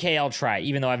 okay, I'll try,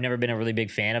 even though I've never been a really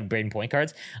big fan of Braden Point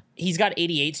cards. He's got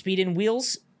 88 speed in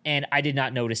Wheels, and I did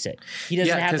not notice it. He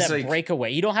doesn't have that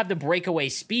breakaway. You don't have the breakaway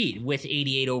speed with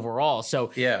 88 overall. So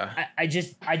yeah, I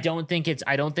don't think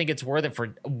it's worth it for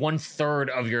 1/3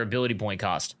 of your ability point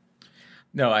cost.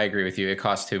 No, I agree with you. It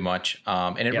costs too much.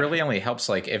 And it really only helps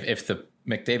like if the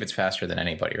McDavid's faster than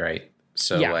anybody, right?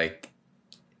 So like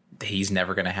he's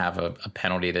never going to have a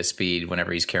penalty to speed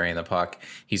whenever he's carrying the puck.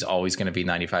 He's always going to be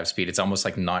 95 speed. It's almost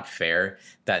like not fair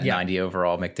that 90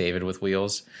 overall McDavid with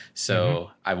Wheels.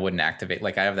 So I wouldn't activate.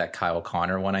 Like I have that Kyle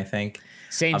Connor one, I think.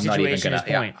 Same situation as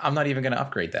Point. I'm not even going to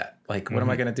upgrade that. Like what am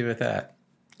I going to do with that?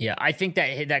 Yeah, I think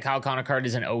that Kyle Connor card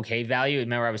is an okay value.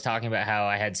 Remember, I was talking about how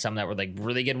I had some that were like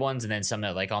really good ones, and then some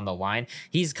that like on the line.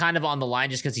 He's kind of on the line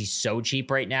just because he's so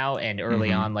cheap right now, and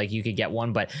early on, like you could get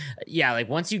one. But yeah, like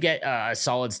once you get a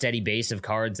solid, steady base of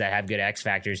cards that have good X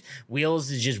factors, Wheels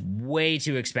is just way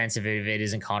too expensive if it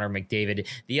isn't Connor McDavid.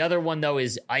 The other one though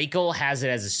is Eichel has it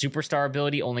as a superstar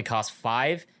ability, only costs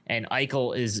 5. And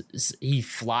Eichel he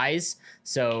flies,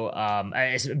 so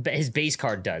his base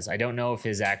card does. I don't know if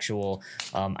his actual,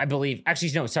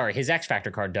 his X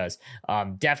Factor card does.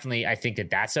 Definitely, I think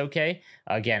that's okay.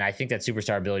 Again, I think that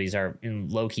superstar abilities are in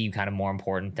low key kind of more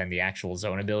important than the actual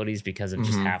zone abilities because of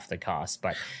just half the cost.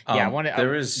 But yeah, go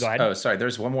ahead. Oh, sorry.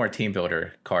 There's one more team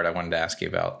builder card I wanted to ask you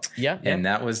about. Yeah, and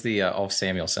that was the Ulf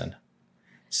Samuelsson.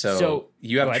 So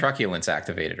you have truculence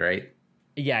activated, right?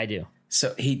 Yeah, I do.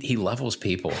 So he levels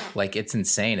people. Like it's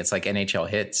insane. It's like NHL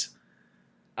hits.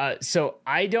 So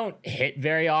I don't hit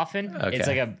very often. Okay. It's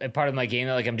like a part of my game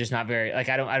that like I'm just not very like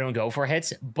I don't go for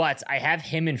hits, but I have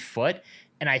him in Foot,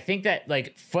 and I think that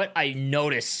like Foot I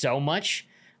notice so much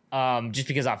just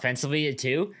because offensively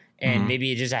too. And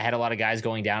maybe I had a lot of guys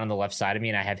going down on the left side of me,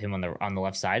 and I have him on the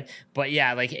left side. But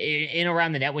yeah, like in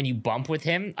around the net when you bump with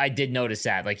him, I did notice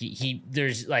that. Like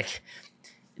there's like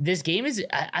this game is,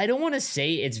 I don't want to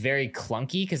say it's very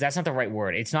clunky because that's not the right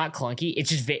word. It's not clunky.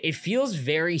 It's just, it feels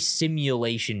very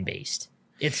simulation based.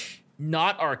 It's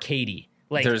not arcadey.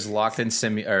 Like there's locked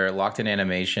in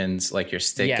animations. Like your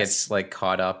stick gets like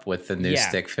caught up with the new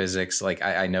stick physics. Like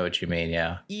I know what you mean.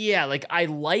 Yeah. Yeah. Like I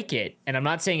like it, and I'm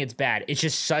not saying it's bad. It's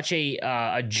just such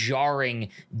a jarring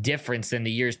difference than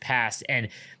the years past. And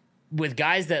with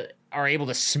guys that are able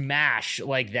to smash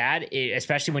like that,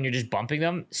 especially when you're just bumping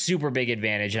them, super big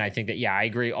advantage. And I think that, I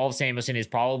agree. Ulf Samuelsson is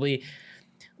probably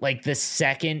like the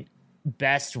second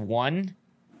best one,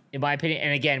 in my opinion.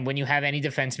 And again, when you have any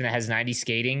defenseman that has 90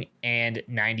 skating and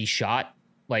 90 shot,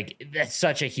 like that's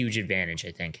such a huge advantage,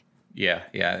 I think. Yeah.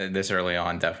 This early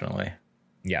on, definitely.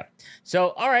 Yeah.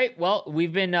 So, all right. Well,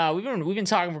 we've been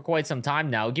talking for quite some time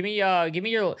now. Give me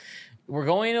your. We're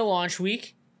going into launch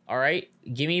week. All right,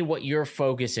 give me what you're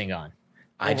focusing on.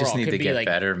 I just need to get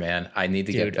better, man. I need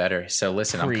to get better. So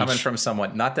listen, I'm coming from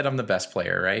someone, not that I'm the best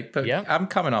player, right? But I'm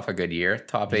coming off a good year.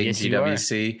 Top 8 in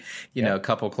GWC, you know, a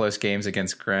couple close games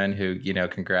against Gren, who,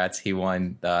 congrats. He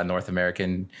won the North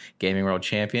American Gaming World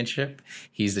Championship.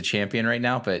 He's the champion right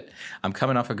now, but I'm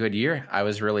coming off a good year. I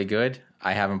was really good.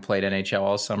 I haven't played NHL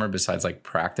all summer besides like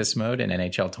practice mode in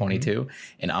NHL 22,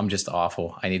 and I'm just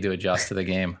awful. I need to adjust to the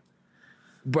game.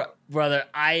 Brother,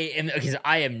 I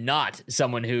am not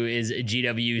someone who is a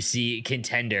GWC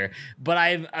contender, but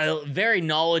I'm very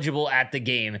knowledgeable at the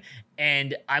game.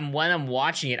 And when I'm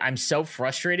watching it, I'm so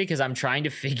frustrated because I'm trying to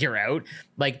figure out,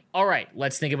 like, all right,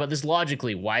 let's think about this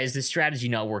logically. Why is this strategy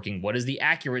not working? What is the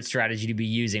accurate strategy to be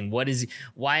using?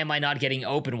 Why am I not getting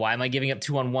open? Why am I giving up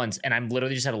 2-on-1s? And I'm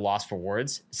literally just at a loss for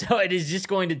words. So it is just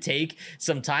going to take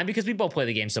some time because we both play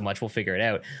the game so much, we'll figure it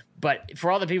out. But for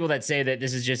all the people that say that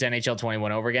this is just NHL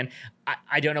 21 over again,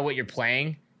 I don't know what you're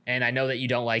playing. And I know that you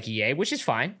don't like EA, which is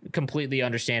fine, completely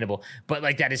understandable. But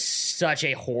like that is such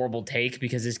a horrible take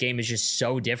because this game is just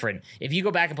so different. If you go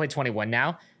back and play 21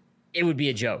 now, it would be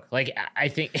a joke. Like I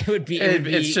think it would be.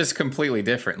 It's just completely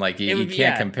different. Like you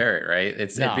can't compare it, right?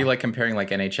 It'd be like comparing like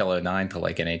NHL 09 to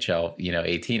like NHL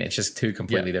 18. It's just two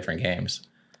completely different games.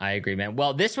 I agree, man.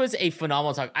 Well, this was a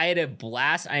phenomenal talk. I had a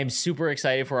blast. I am super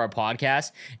excited for our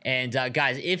podcast. And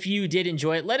guys, if you did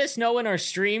enjoy it, let us know in our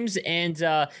streams and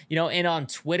and on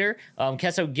Twitter.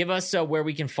 Kesso, give us where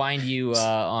we can find you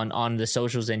on the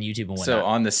socials and YouTube and whatnot. So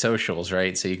on the socials,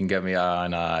 right? So you can get me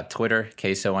on Twitter,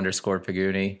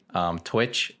 Queso_Paguni,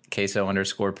 Twitch,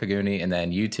 Queso_Paguni, and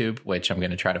then YouTube, which I'm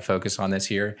going to try to focus on this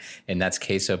year, and that's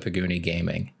Queso Paguni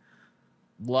Gaming.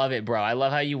 Love it, bro. I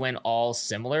love how you went all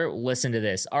similar. Listen to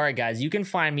this. All right, guys, you can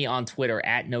find me on Twitter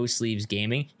at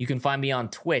NoSleevesGaming. You can find me on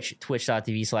Twitch,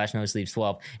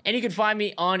 twitch.tv/NoSleeves12. And you can find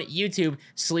me on YouTube,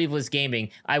 Sleeveless Gaming.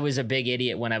 I was a big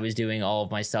idiot when I was doing all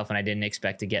of my stuff, and I didn't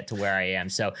expect to get to where I am.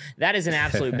 So that is an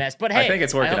absolute mess. But hey, I think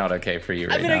it's working out okay for you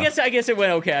right now. I guess it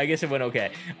went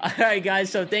okay. All right,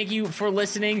 guys. So thank you for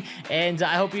listening, and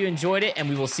I hope you enjoyed it, and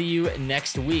we will see you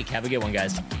next week. Have a good one,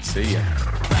 guys. See ya.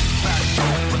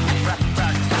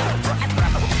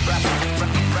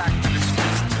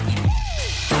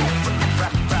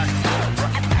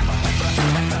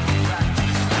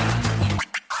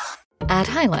 At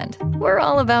Highland, we're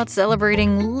all about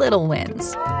celebrating little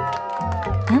wins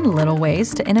and little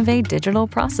ways to innovate digital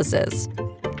processes.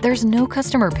 There's no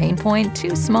customer pain point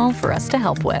too small for us to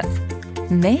help with.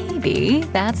 Maybe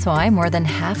that's why more than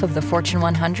half of the Fortune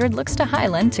 100 looks to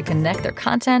Highland to connect their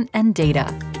content and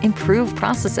data, improve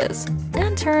processes,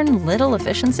 and turn little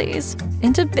efficiencies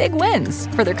into big wins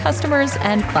for their customers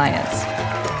and clients.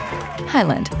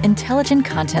 Highland, intelligent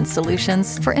content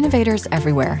solutions for innovators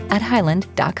everywhere at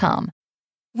highland.com.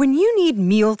 When you need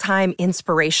mealtime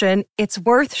inspiration, it's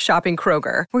worth shopping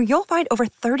Kroger, where you'll find over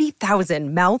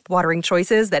 30,000 mouth-watering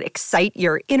choices that excite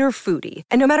your inner foodie.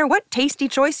 And no matter what tasty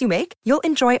choice you make, you'll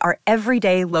enjoy our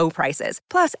everyday low prices,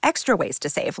 plus extra ways to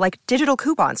save, like digital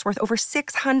coupons worth over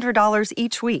 $600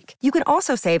 each week. You can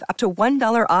also save up to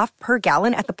 $1 off per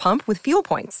gallon at the pump with fuel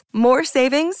points. More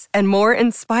savings and more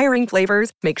inspiring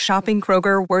flavors make shopping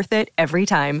Kroger worth it every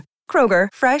time. Kroger,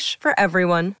 fresh for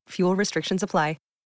everyone. Fuel restrictions apply.